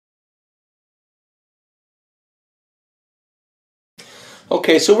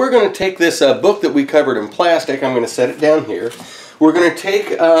Okay, so we're going to take this book that we covered in plastic. I'm going to set it down here. We're going to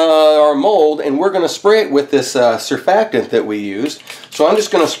take our mold and we're going to spray it with this surfactant that we used. So I'm just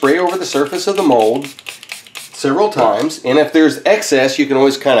going to spray over the surface of the mold several times, and if there's excess you can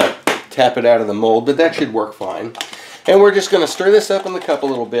always kind of tap it out of the mold, but that should work fine. And we're just going to stir this up in the cup a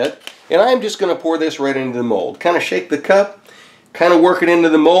little bit, and I'm just going to pour this right into the mold. Kind of shake the cup, kind of work it into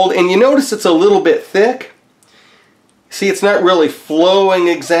the mold, and you notice it's a little bit thick. See, it's not really flowing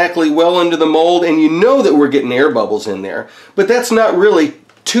exactly well into the mold, and you know that we're getting air bubbles in there, but that's not really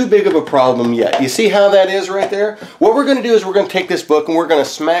too big of a problem yet. You see how that is right there? What we're going to do is we're going to take this book and we're going to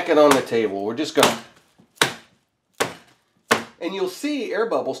smack it on the table. We're just going to... And you'll see air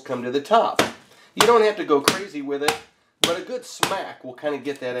bubbles come to the top. You don't have to go crazy with it, but a good smack will kind of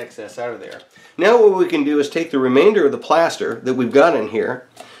get that excess out of there. Now what we can do is take the remainder of the plaster that we've got in here,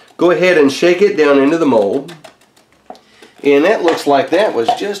 go ahead and shake it down into the mold. And that looks like that was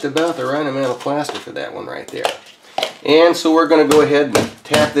just about the right amount of plaster for that one right there. And so we're going to go ahead and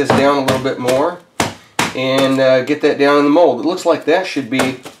tap this down a little bit more and get that down in the mold. It looks like that should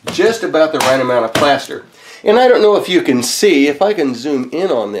be just about the right amount of plaster. And I don't know if you can see, if I can zoom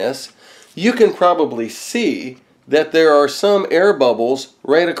in on this, you can probably see that there are some air bubbles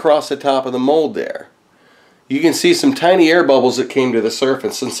right across the top of the mold there. You can see some tiny air bubbles that came to the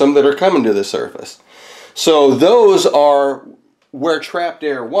surface and some that are coming to the surface. So those are where trapped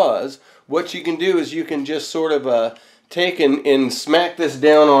air was. What you can do is you can just sort of take and smack this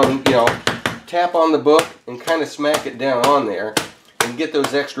down on, tap on the book and kind of smack it down on there and get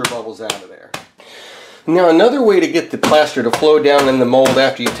those extra bubbles out of there. Now another way to get the plaster to flow down in the mold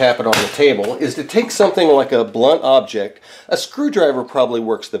after you tap it on the table is to take something like a blunt object. A screwdriver probably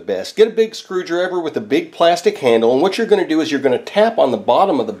works the best. Get a big screwdriver with a big plastic handle, and what you're going to do is you're going to tap on the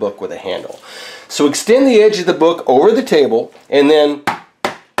bottom of the book with a handle. So extend the edge of the book over the table and then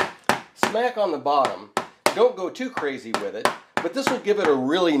smack on the bottom. Don't go too crazy with it, but this will give it a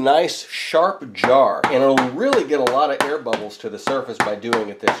really nice sharp jar, and it'll really get a lot of air bubbles to the surface by doing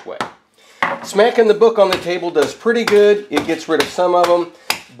it this way. Smacking the book on the table does pretty good. It gets rid of some of them,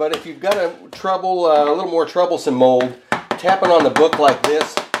 but if you've got a little more troublesome mold, tapping on the book like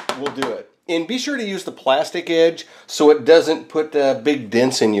this will do it. And be sure to use the plastic edge so it doesn't put big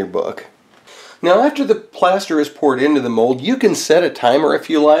dents in your book. Now after the plaster is poured into the mold, you can set a timer if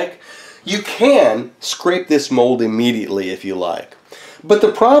you like. You can scrape this mold immediately if you like. But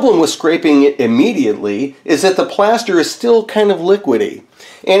the problem with scraping it immediately is that the plaster is still kind of liquidy.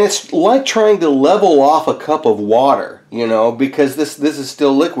 And it's like trying to level off a cup of water, because this is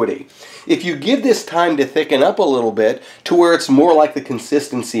still liquidy. If you give this time to thicken up a little bit to where it's more like the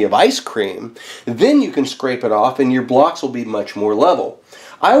consistency of ice cream, then you can scrape it off and your blocks will be much more level.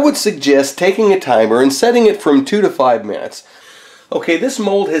 I would suggest taking a timer and setting it from 2 to 5 minutes. Okay, this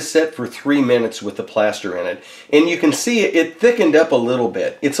mold has set for 3 minutes with the plaster in it, and you can see it thickened up a little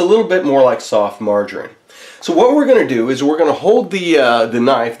bit. It's a little bit more like soft margarine. So what we're going to do is we're going to hold the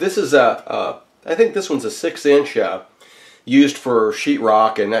knife. This is I think this one's a 6-inch used for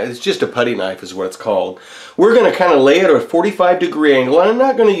sheetrock, and it's just a putty knife is what it's called. We're going to kind of lay it at a 45-degree angle, and I'm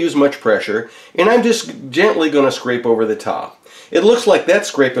not going to use much pressure, and I'm just gently going to scrape over the top. It looks like that's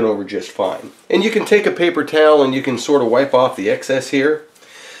scraping over just fine. And you can take a paper towel and you can sort of wipe off the excess here.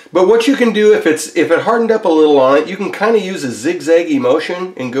 But what you can do if it hardened up a little on it, you can kind of use a zigzaggy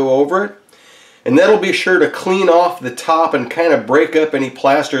motion and go over it. And that'll be sure to clean off the top and kind of break up any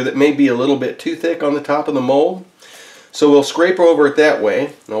plaster that may be a little bit too thick on the top of the mold. So we'll scrape over it that way,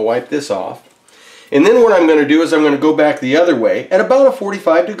 and I'll wipe this off. And then what I'm going to do is I'm going to go back the other way at about a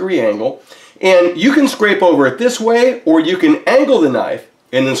 45-degree angle. And you can scrape over it this way, or you can angle the knife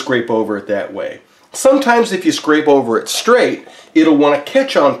and then scrape over it that way. Sometimes if you scrape over it straight, it'll want to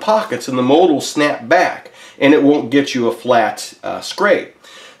catch on pockets and the mold will snap back and it won't get you a flat scrape.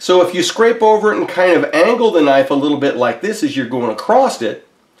 So if you scrape over it and kind of angle the knife a little bit like this as you're going across it,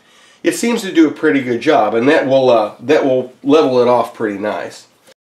 it seems to do a pretty good job, and that will level it off pretty nice.